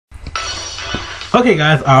Okay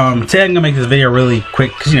guys, today I'm gonna make this video really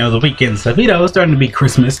quick because the weekend stuff. It's starting to be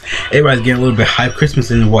Christmas. Everybody's getting a little bit hyped.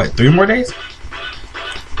 Christmas in what, 3 more days?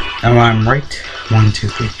 Am I right? 1, 2,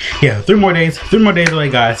 3. Yeah, 3 more days. 3 more days away,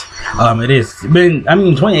 guys. It is been.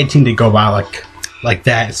 2018 did go by like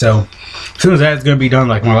that. So as soon as that's gonna be done,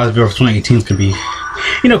 like my last video for 2018 is gonna be,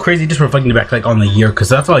 crazy. Just reflecting back on the year,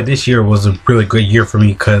 because I feel like this year was a really good year for me.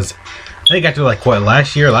 Because I think after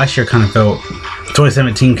last year kind of felt.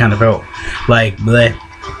 2017 kind of felt like bleh.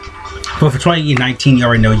 But for 2019, you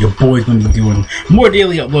already know your boy's gonna be doing more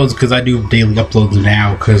daily uploads, because I do daily uploads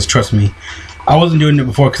now. Because trust me, I wasn't doing it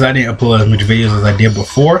before because I didn't upload as much videos as I did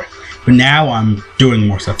before. But now I'm doing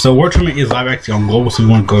more stuff. So World Tournament is live actually on global, so you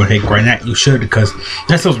want to go ahead and grind that. You should, because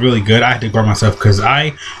that feels really good. I had to grind myself because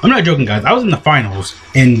I'm not joking, guys. I was in the finals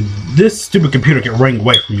and this stupid computer kept running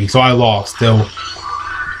away from me, so I lost still.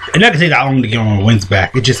 And I can say that I don't want to get my wins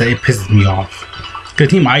back. It's just that it pisses me off. The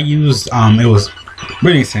team I used, it was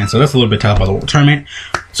really insane. So that's a little bit tough about the World Tournament.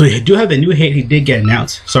 So he do have the new hit. He did get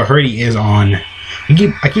announced. So I heard he is on.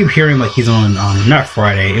 I keep hearing like he's on not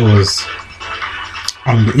Friday. It was.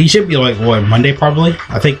 He should be like what, Monday probably.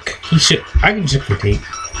 I think he should. I can check the date.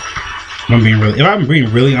 If I'm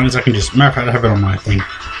being really honest, I can just. Matter of fact, I have it on my thing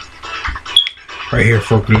right here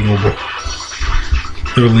for Global.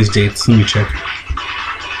 The release dates. Let me check.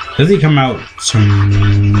 Does he come out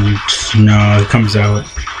no, it comes out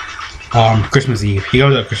Christmas Eve. He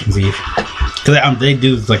goes out Christmas Eve. Because they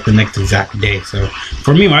do like the next exact day. So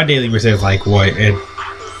for me, my daily reset is like what, at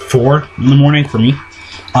 4 in the morning for me.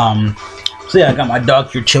 So yeah, I got my dog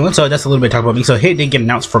here chilling. So that's a little bit to talk about me. So Hit did get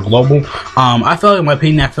announced for global. I feel like, in my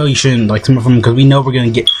opinion, you shouldn't like some of them, because we know we're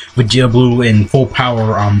gonna get Vegeta Blue and full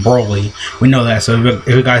power Broly. We know that. So if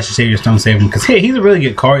you guys should save your stone, save him, because hey, he's a really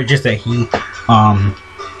good card. It's just that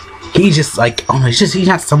he's just like, he's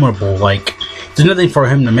not summonable. Like, there's nothing for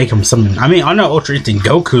him to make him summon. I know Ultra Instinct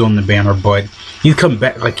Goku on the banner, but he's come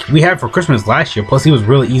back like we had for Christmas last year. Plus, he was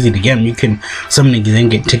really easy to get him. You can summon and then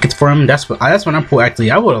get tickets for him. That's when I pulled.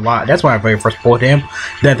 Actually, I pulled a lot. That's when I very first pulled him.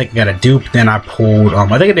 Then I think I got a dupe. Then I pulled. I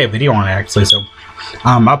think I did a video on it actually. So,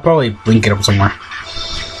 I'll probably link it up somewhere.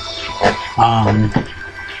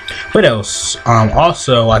 What else?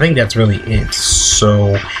 Also, I think that's really it.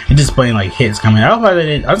 So, it's displaying like hits coming. I'm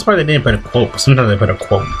surprised they didn't put a quote, but sometimes they put a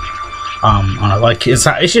quote. On it. Like, it's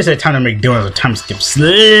just a time to make doing a time skip.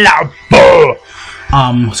 Slap.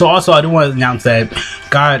 So also, I do want to announce that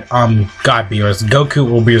God Beerus, Goku,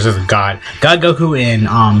 well, Beerus is a God Goku and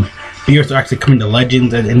Beerus are actually coming to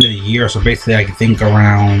Legends at the end of the year. So basically, I can think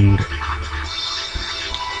around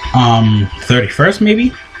 31st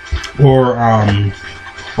maybe, or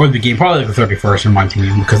the game, probably like the 31st in my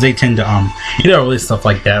opinion, because they tend to release stuff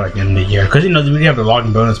like that like in the year, because we have the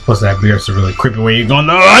login bonus, plus that Beerus is really creepy where you're going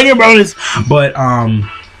the login bonus. But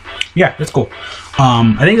yeah, that's cool.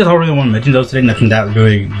 I think that's all I really want to mention though today. Nothing that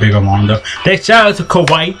really big or long though. Shout out to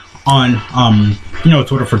Kawaii on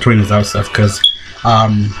Twitter for tweeting this out stuff, because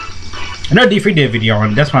I know D3 did a video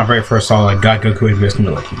on it. That's my very first saw like God Goku and Beerus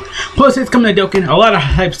coming to Legend. Plus, it's coming to Dokkan. A lot of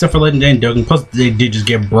hype stuff for Legend and Dokkan. Plus, they did just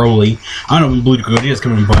get Broly. I don't know when Blue Gogeta's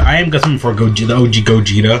coming, but I am going for the OG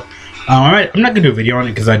Gogeta. I'm not gonna do a video on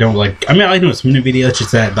it because I don't like. I like doing a minute video. It's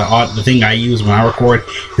just that the thing I use when I record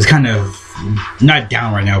is kind of not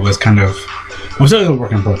down right now, but it's kind of. I'm still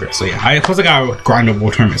working in progress. So yeah, plus I got a grind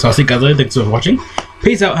World Tournament. So I'll see you guys later. Thanks for watching.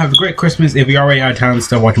 Peace out. Have a great Christmas. If you're already out of town and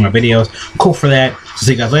still watching my videos, cool for that. So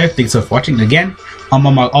see you guys later. Thanks for watching again.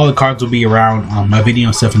 All the cards will be around my video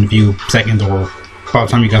and stuff in a few seconds, or by the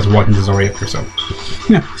time you guys are watching this already up here. So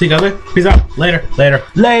yeah, see you guys later. Peace out.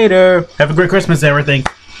 Later. Have a great Christmas, everything.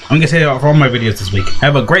 I'm gonna say that for all my videos this week.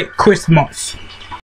 Have a great Christmas.